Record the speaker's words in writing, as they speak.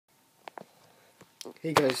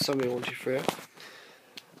Hey guys, Sammy123.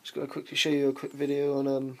 Just gonna quickly show you a quick video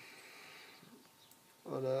on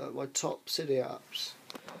my top Cydia apps.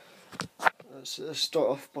 So let's start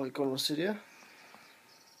off by going on Cydia,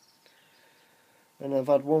 and I've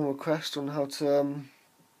had one request on how to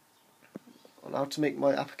make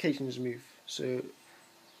my applications move. So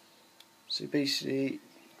basically,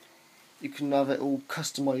 you can have it all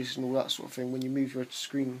customized and all that sort of thing when you move your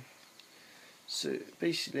screen. So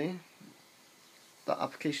basically, that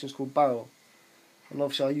application is called Barrel, and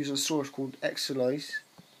obviously I use a source called Idevice,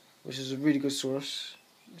 which is a really good source.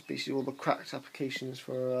 It's basically all the cracked applications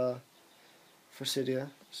for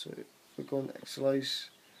Cydia. So we're going to Idevice.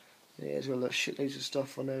 Yeah, it's got like shitloads of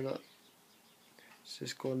stuff on there. Look. So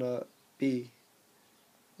it's going to B,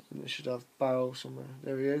 and it should have Barrel somewhere.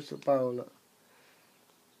 There he is, the Barrel. Look.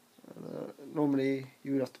 And, normally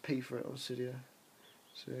you would have to pay for it on Cydia.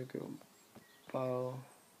 So go on Barrel.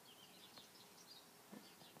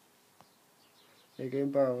 There you go,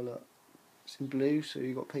 Barrel. Look. It's in blue, so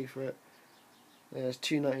you got to pay for it. Yeah, it's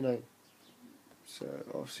 $2.99. So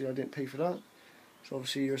obviously I didn't pay for that. So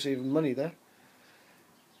obviously you're saving money there.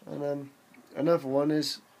 And another one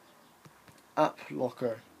is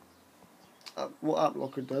Applocker. What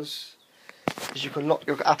Applocker does is you can lock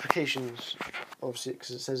your applications, obviously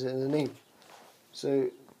because it says it in the name.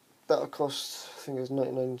 So that'll cost, I think it's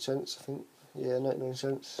 99 cents. I think, yeah, 99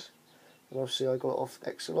 cents. And obviously I got it off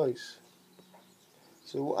Idevice.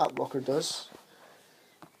 So what Applocker does,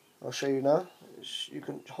 I'll show you now. You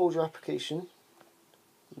can hold your application.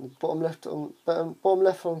 In the bottom left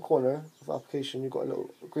hand corner of the application, you've got a little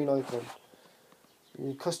green icon.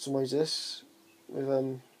 You customize this with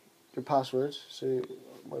your password. So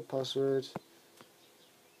my password,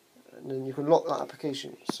 and then you can lock that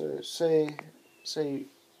application. So say you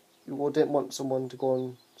didn't want someone to go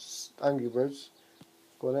on Angry Birds,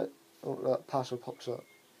 go on it. Oh, that password pops up.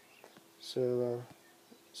 So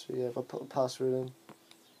yeah, if I put a password in,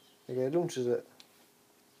 okay, it launches it.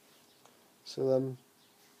 So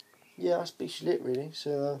yeah, that's basically it really.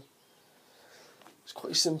 So it's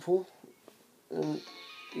quite simple, and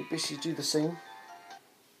you basically do the same. You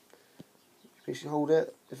basically hold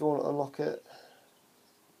it. If you want to unlock it,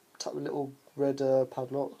 tap the little red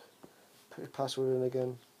padlock, put your password in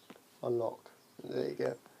again, unlock. There you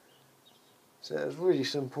go. So it's really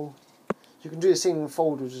simple. You can do the same in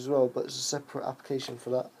folders as well, but it's a separate application for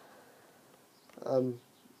that.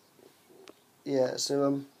 Yeah, so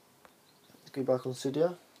let's go back on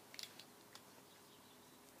Cydia.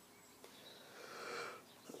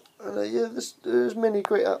 And yeah, there's many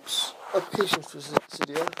great applications for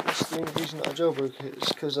Cydia. That's the only reason that I jailbroke it, is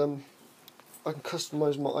because I can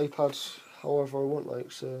customise my iPad however I want,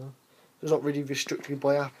 like, so it's not really restricted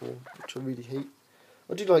by Apple, which I really hate.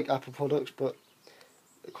 I do like Apple products, but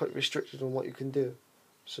they're quite restricted on what you can do.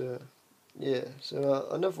 So yeah, so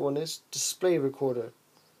another one is Display Recorder.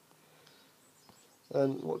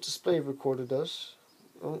 And what Display Recorder does,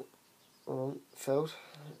 failed.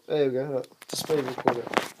 There we go, look, Display Recorder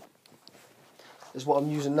is what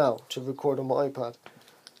I'm using now to record on my iPad.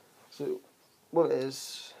 So what it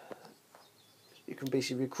is, you can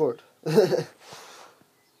basically record.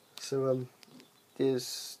 So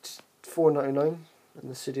there's $4.99 in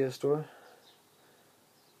the Cydia store.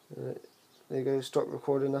 There you go, start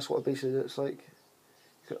recording. That's what it basically looks like.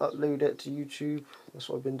 You can upload it to YouTube. That's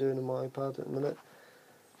what I've been doing on my iPad at the minute.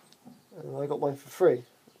 And I got mine for free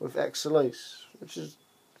with Idevice, which is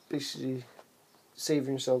basically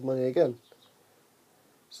saving yourself money again.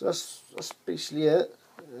 So that's basically it.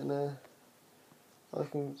 And I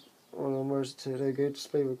can, where's it to? There you go,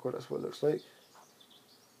 Display Record. That's what it looks like.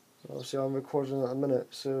 Obviously I'm recording at a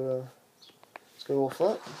minute, so let's go off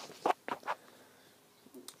that.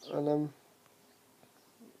 And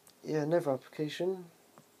yeah, another application.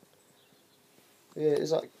 Yeah,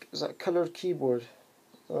 is that color keyboard?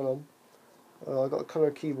 Hold on. I got a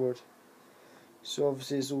color keyboard. So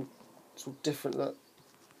obviously it's all different. Look.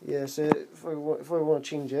 Yeah. So if I want to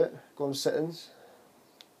change it, go on settings.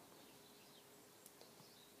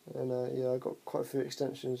 And yeah, I got quite a few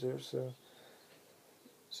extensions there. So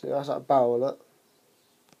that's that Barrel. Look.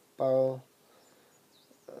 Barrel.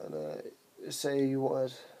 And say you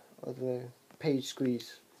wanted, I don't know, page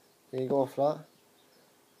squeeze. Then you go off that.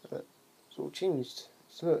 It's all changed.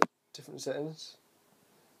 So look, different settings.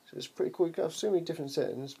 So it's pretty cool. You can have so many different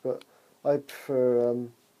settings, but I prefer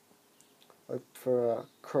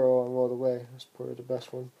curl and roll away. That's probably the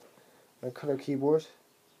best one. And color keyboard.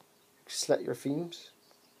 Select your themes.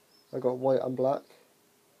 I got white and black.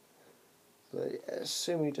 But yeah,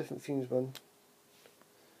 so many different themes, man.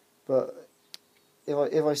 But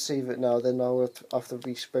if I save it now, then I'll have to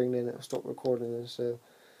respring, then it'll stop recording. And so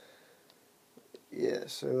yeah,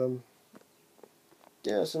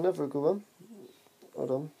 yeah, it's another good one.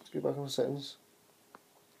 Hold on, let's go back on the settings.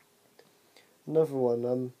 Another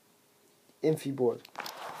one, Infiniboard.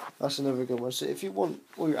 That's another good one. So if you want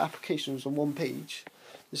all your applications on one page,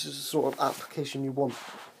 this is the sort of application you want.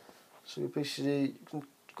 So basically, you've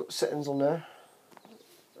got settings on there,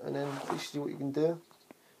 and then basically what you can do.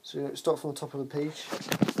 So start from the top of the page.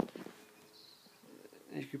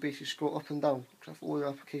 You can basically scroll up and down. Have all your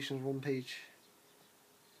applications on one page.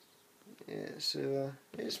 Yeah, so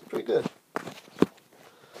it's pretty good.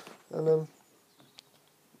 And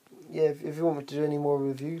yeah, if you want me to do any more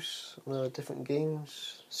reviews on different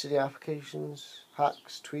games, Cydia applications,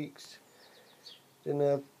 hacks, tweaks,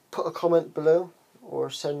 then put a comment below or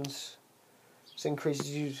send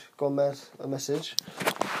Crazy Dude Gone Mad a message.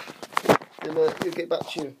 Then he'll get back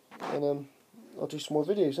to you, and I'll do some more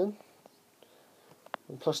videos then.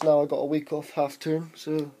 And plus now I got a week off, half term,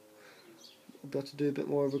 so I'll be able to do a bit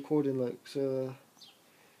more recording, like. So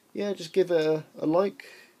yeah, just give it a like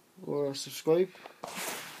or a subscribe,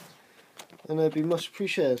 and it'd be much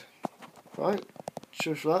appreciated. Right,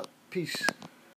 cheers for that. Peace.